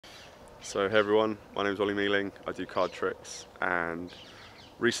So hey everyone, my name is Ollie. I do card tricks, and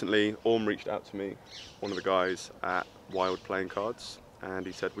recently Orm reached out to me, one of the guys at Wild Playing Cards, and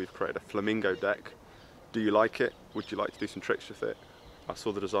he said we've created a flamingo deck. Do you like it? Would you like to do some tricks with it? I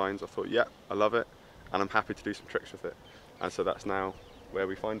saw the designs, I thought yeah, I love it, and I'm happy to do some tricks with it. And so that's now where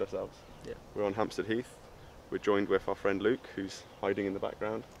we find ourselves. Yeah. We're on Hampstead Heath. We're joined with our friend Luke, who's hiding in the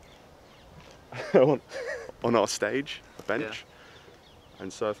background on our stage, a bench. Yeah.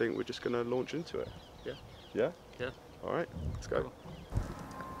 And so I think we're just going to launch into it. Yeah. Yeah? Yeah. All right, let's go. Cool.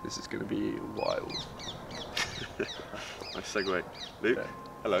 This is going to be wild. Nice segue. Luke, Okay.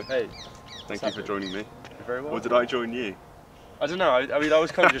 hello. Hey. Thank you for joining me. You're very well. Or did I join you? I don't know. I mean, I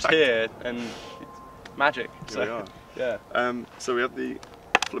was kind of just here and it's magic. Here we are. Yeah. So we have the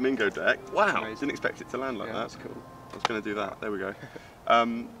flamingo deck. Wow, Amazing. didn't expect it to land like Yeah, that. that's cool. I was going to do that. There we go.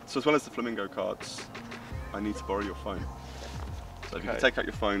 So as well as the flamingo cards, I need to borrow your phone. So if you can take out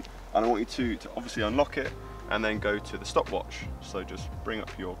your phone, and I want you to obviously unlock it and then go to the stopwatch. So just bring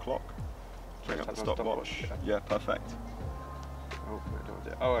up your clock, bring up the stopwatch. Yeah, perfect. Oh, I don't do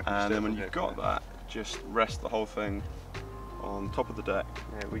it. Oh, I can And then when you've got that, just rest the whole thing on top of the deck.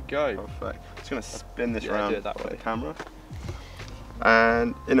 There we go. Perfect. Just going to spin this Yeah, around do it that for way. the camera.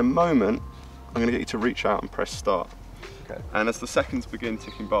 And in a moment, I'm going to get you to reach out and press start. Okay. And as the seconds begin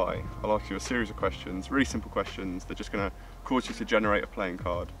ticking by, I'll ask you a series of questions, really simple questions. They're just going to cause you to generate a playing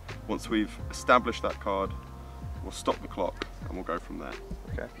card. Once we've established that card, we'll stop the clock and we'll go from there.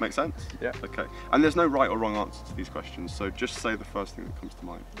 Okay. Make sense? Yeah. Okay. And there's no right or wrong answer to these questions, so just say the first thing that comes to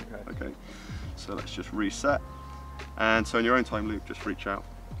mind. Okay. Okay. So let's just reset. And so in your own time, Luke, just reach out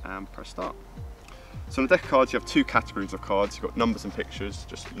and press start. So in the deck of cards, you have two categories of cards. You've got numbers and pictures.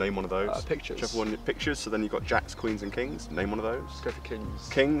 Just name one of those. Pictures. Whichever one, pictures. So then you've got jacks, queens, and kings. Name one of those. Let's go for kings.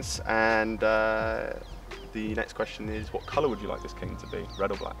 Kings. And the next question is, what colour would you like this king to be?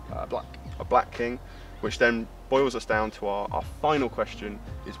 Red or black? Black. A black king, which then boils us down to our final question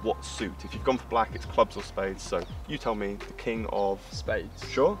is what suit? If you've gone for black, it's clubs or spades. So you tell me the king of Spades.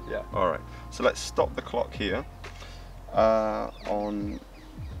 Sure? Yeah. All right. So let's stop the clock here on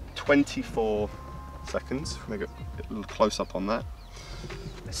 24 seconds. Make it a little close up on that.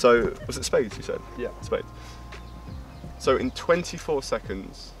 So was it spades you said? Yeah. Spades. So in 24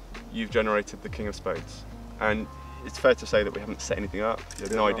 seconds, you've generated the king of spades. And it's fair to say that we haven't set anything up. You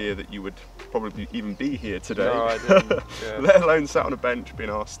had no idea that you would probably even be here today. No, I didn't. Yeah. Let alone sat on a bench being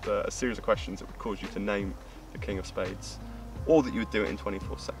asked a series of questions that would cause you to name the king of spades, or that you would do it in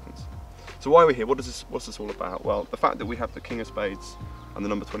 24 seconds. So why are we here? What's this all about? Well, the fact that we have the king of spades and the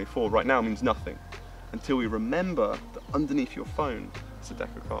number 24 right now means nothing until we remember that underneath your phone is a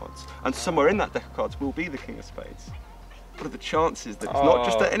deck of cards, and somewhere in that deck of cards will be the king of spades. What are the chances that it's not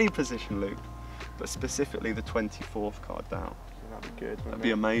just at any position, Luke, but specifically the 24th card down? That'd be good. That'd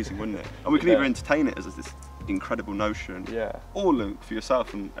be amazing, wouldn't it? And we can either entertain it as this incredible notion, Yeah. or Luke, for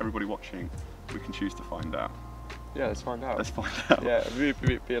yourself and everybody watching, we can choose to find out. Yeah, let's find out. Let's find out. Yeah, it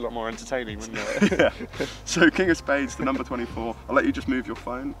would be a lot more entertaining, wouldn't it? Yeah. So king of spades, the number 24. I'll let you just move your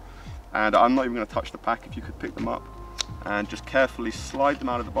phone, and I'm not even going to touch the pack. If you could pick them up and just carefully slide them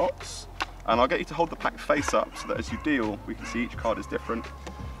out of the box, and I'll get you to hold the pack face up so that as you deal, we can see each card is different.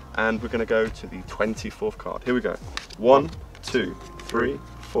 And we're going to go to the 24th card. Here we go. 1, 2, 3,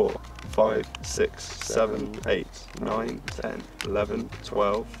 4, 5, 6, 7, 8, 9, 10, 11,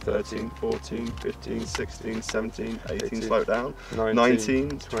 12, 13, 14, 15, 16, 17, 18, slow it down,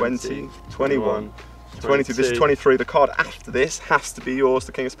 19, 20, 21, 22, this is 23. The card after this has to be yours,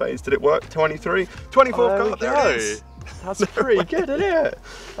 the king of spades. Did it work? 23, 24th card, there it is. That's pretty good, isn't it?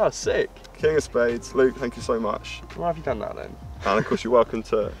 That's sick. King of spades. Luke, thank you so much. Why have you done that then? And of course you're welcome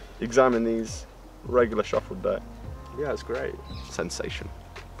to examine these regular shuffled deck. Yeah, it's great. Sensation.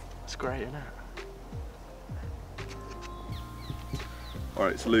 It's great, isn't it?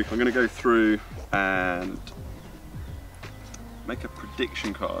 Alright, so Luke, I'm going to go through and make a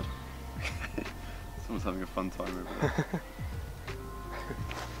prediction card. Someone's having a fun time over there.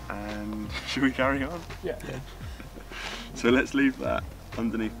 And should we carry on? Yeah. So let's leave that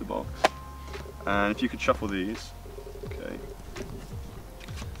underneath the box. And if you could shuffle these, okay.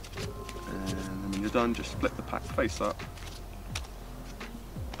 And then when you're done, just flip the pack face up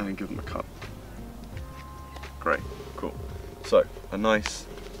and then give them a cut. Great, cool. So, a nice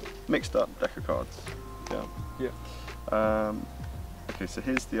mixed up deck of cards. Yeah. Yeah. Okay, so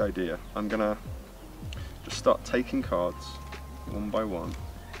here's the idea. I'm gonna just start taking cards one by one.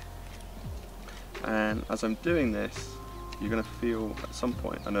 And as I'm doing this, you're gonna feel at some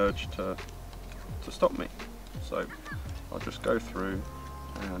point an urge to stop me. So I'll just go through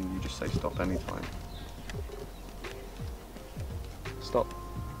and you just say stop anytime. Stop.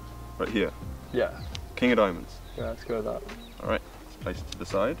 Right here. Yeah. King of diamonds. Yeah, let's go with that. Alright, let's place it to the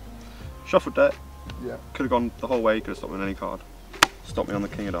side. Shuffled deck. Yeah. Could have gone the whole way, could have stopped me on any card. Stopped me on the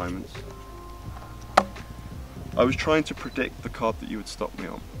king of diamonds. I was trying to predict the card that you would stop me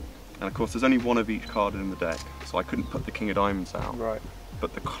on. And of course there's only one of each card in the deck, so I couldn't put the king of diamonds out. Right.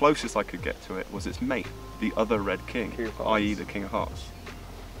 But the closest I could get to it was its mate, the other red king, i.e. the king of hearts.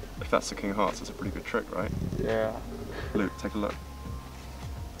 If that's the king of hearts, that's a pretty good trick, right? Yeah. Luke, take a look.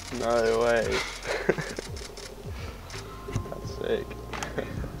 No way. That's sick.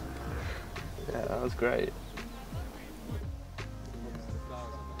 Yeah, that was great.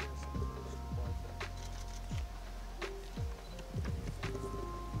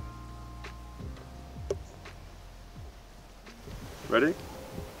 Ready?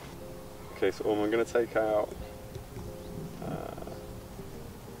 Okay, so I'm going to take out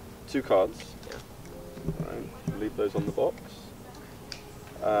 2 cards. Yeah. Right, leave those on the box.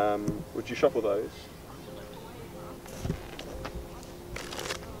 Would you shuffle those?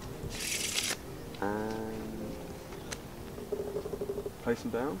 And place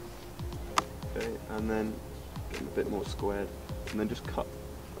them down. Okay, and then get them a bit more squared, and then just cut.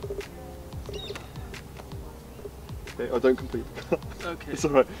 Okay, I don't complete the cut. Okay. It's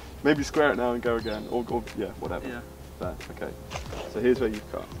alright. Maybe square it now and go again, or yeah, whatever. Yeah. There, okay. So here's where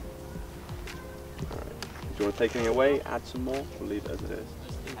you've cut. Alright. Do you want to take any away, add some more, or leave it as it is?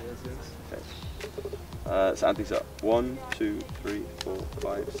 Okay. Let's add these up. 1, 2, 3, 4,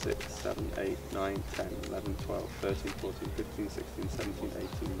 5, 6, 7, 8, 9, 10, 11, 12, 13, 14, 15, 16, 17,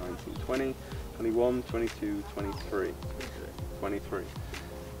 18, 19, 20, 21, 22, 23. 23.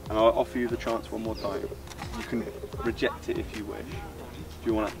 And I'll offer you the chance one more time. You can reject it if you wish. Do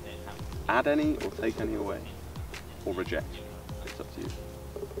you want to add any or take any away? Or reject? It's up to you.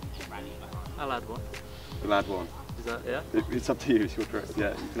 I'll add one. You'll add one. Is that, yeah? It's up to you, it's your choice.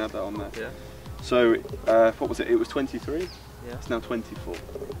 Yeah, you can add that on there. Yeah. So, what was it? It was 23? Yeah. It's now 24.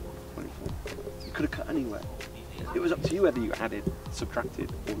 24. You could have cut anywhere. It was up to you whether you added,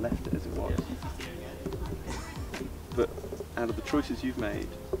 subtracted, or left it as it was. Yeah. But out of the choices you've made,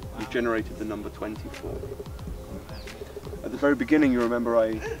 you've generated the number 24. At the very beginning, you remember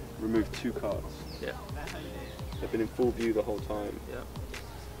I removed 2 cards. Yeah. They've been in full view the whole time. Yeah.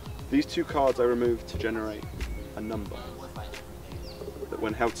 These 2 cards I removed to generate a number that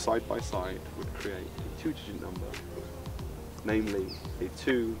when held side by side would create a 2-digit number, namely a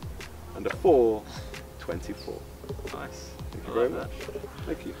 2 and a 4, 24. Nice. Thank you very much.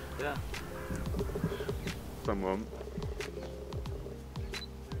 Thank you. Yeah. Someone.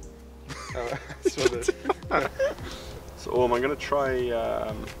 So I'm going to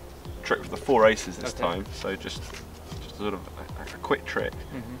try trick with the 4 aces this time. So just sort of a quick trick.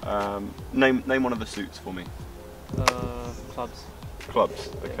 Name one of the suits for me. Clubs. Clubs.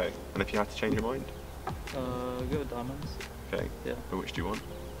 Okay. And if you had to change your mind? Go with diamonds. Okay. Yeah. But which do you want?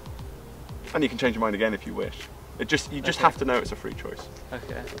 And you can change your mind again if you wish. You just have to know it's a free choice.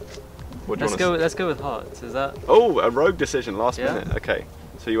 Okay. Let's go with hearts. Is that? Oh, a rogue decision last minute. Okay.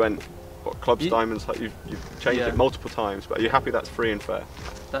 So you went what, clubs, diamonds. You've changed it multiple times, but are you happy that's free and fair?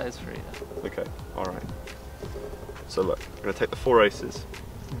 That is free. Yeah. Okay. All right. So look, I'm going to take the 4 aces.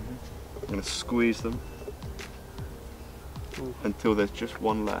 I'm going to squeeze them until there's just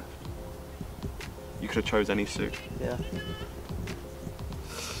one left. You could have chose any suit. Yeah.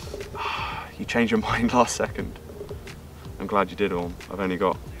 You changed your mind last second. I'm glad you did, Orm. I've only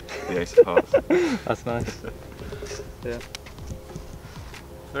got the ace of hearts. That's nice. Yeah.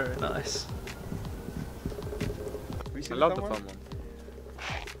 Very nice. I love the fun one.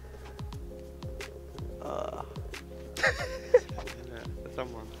 Yeah, the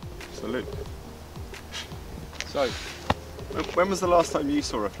fun one. Salute. So, when was the last time you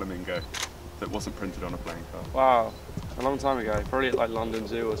saw a flamingo that wasn't printed on a playing card? wow, a long time ago. Probably at like London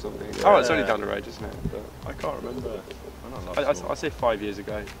Zoo or something. Yeah. Oh, it's only down the road, isn't it? But I can't remember when I last saw I say 5 years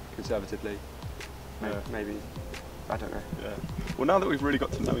ago, conservatively. Yeah. Maybe. I don't know. Yeah. Well, now that we've really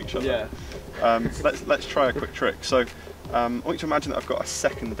got to know each other, Yeah. let's try a quick trick. So, I want you to imagine that I've got a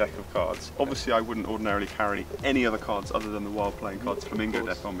second deck of cards. Obviously, I wouldn't ordinarily carry any other cards other than the wild playing cards flamingo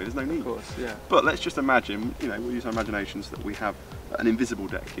deck on me. There's no need. Of course, yeah. But let's just imagine, we'll use our imaginations that we have an invisible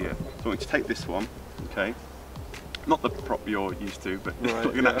deck here. So I want you to take this one, okay? Not the prop you're used to, but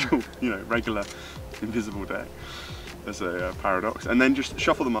like an actual, regular invisible deck. There's a paradox, and then just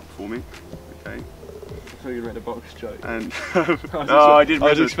shuffle them up for me, okay? I thought you read a box joke. And I did.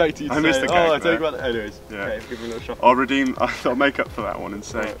 I was expecting you to say, missed the gag I take there. about that. Anyways, Yeah. okay, give me a little shuffle. I'll make up for that one and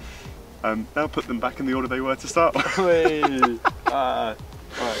say, now put them back in the order they were to start with. Right.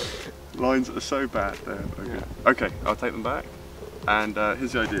 Lines that are so bad, they're no good. Okay, I'll take them back. And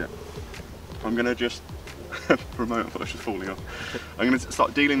here's the idea. I'm going to just, for a moment I thought I was just falling off. I'm going to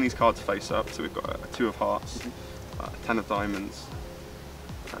start dealing these cards face up. So we've got a 2 of hearts, 10 of diamonds,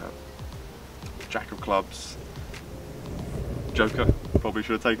 Jack of clubs, Joker. Probably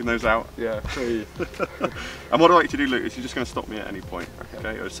should have taken those out. Yeah, please. And what I'd like you to do, Luke, is you're just going to stop me at any point.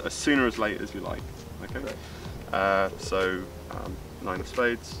 Okay. As soon or as late as you like. Okay. Right. So 9 of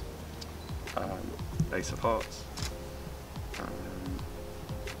spades, Ace of hearts,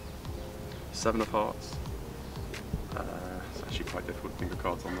 7 of hearts. It's actually quite difficult to think of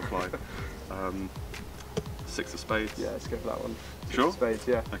cards on the fly. 6 of spades. Yeah, let's go for that one. Sure? Spades,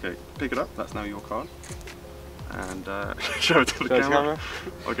 yeah. Okay, pick it up, that's now your card. And show it to the camera.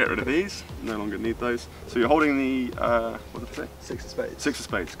 I'll get rid of these, no longer need those. So you're holding the, what did I say? 6 of spades. 6 of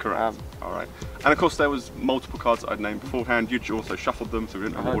spades, correct. Alright. And of course there was multiple cards that I'd named beforehand. You'd also shuffled them, so we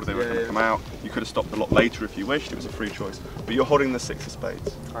didn't know what order they were going to come out. You could have stopped a lot later if you wished, it was a free choice. But you're holding the 6 of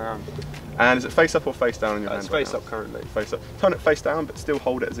spades. I am. And is it face up or face down in your hand? It's face up currently. Face up. Turn it face down, but still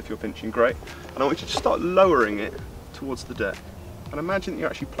hold it as if you're pinching. Great. And I want you to start lowering it towards the deck. And imagine that you're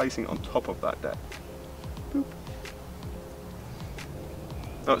actually placing it on top of that deck. Boop.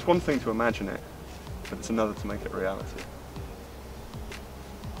 Now it's one thing to imagine it, but it's another to make it reality.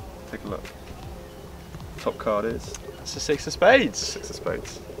 Take a look. Top card is? It's a 6 of spades. 6 of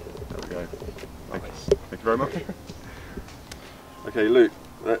spades. There we go. Thank you very much. Okay, Luke,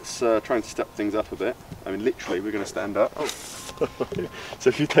 let's try and step things up a bit. I mean, literally, we're going to stand up. Oh. So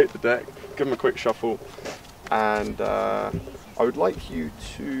if you take the deck, give them a quick shuffle, and I would like you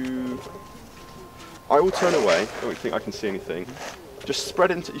to... I will turn away. I don't think I can see anything. Just spread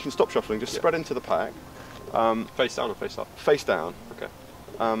into, you can stop shuffling, just spread into the pack. Face down or face up? Face down. Okay.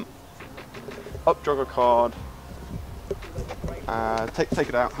 Up jog a card. Take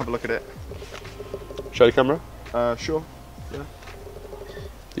it out, have a look at it. Show the camera? Sure. Yeah.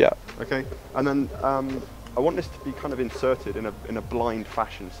 Yeah. Okay. And then I want this to be kind of inserted in a blind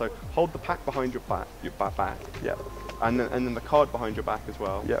fashion. So hold the pack behind your back. Yeah. And then the card behind your back as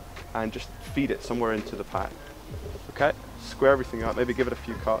well. Yeah. And just feed it somewhere into the pack. Okay. Square everything up, maybe give it a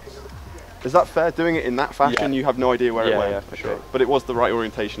few cuts. Is that fair? Doing it in that fashion, you have no idea where it went? Yeah, for sure. But it was the right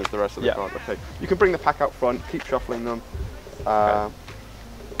orientation of the rest of the card. Okay. You can bring the pack out front, keep shuffling them.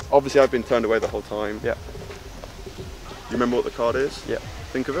 Obviously I've been turned away the whole time. Yeah. You remember what the card is? Yeah.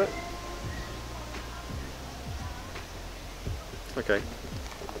 Think of it. Okay.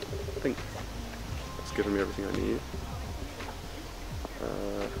 I think that's given me everything I need.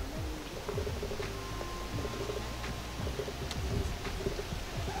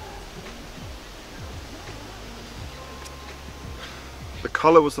 The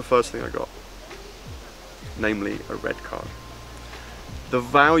colour was the first thing I got, namely a red card. The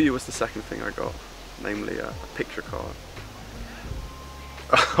value was the second thing I got, namely a picture card.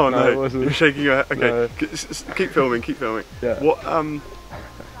 Oh no, it wasn't. You're shaking your head. Okay, No. Keep filming, keep filming. Yeah. What?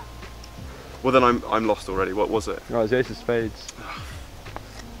 Well then I'm lost already. What was it? No, it's the Ace of spades.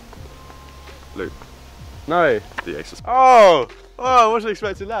 Luke. No. The Ace of Spades. Oh! Oh, I wasn't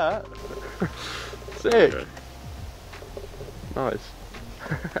expecting that. Sick. Okay. Nice.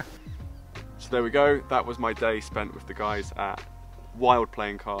 So there we go. That was my day spent with the guys at Wild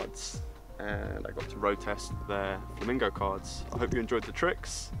playing cards, and I got to road test their flamingo cards. I hope you enjoyed the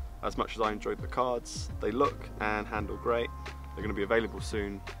tricks as much as I enjoyed the cards. They look and handle great. They're going to be available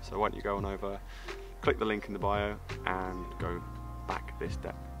soon, so why don't you go on over, click the link in the bio and go back this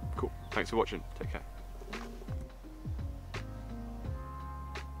deck. Cool. Thanks for watching. Take care.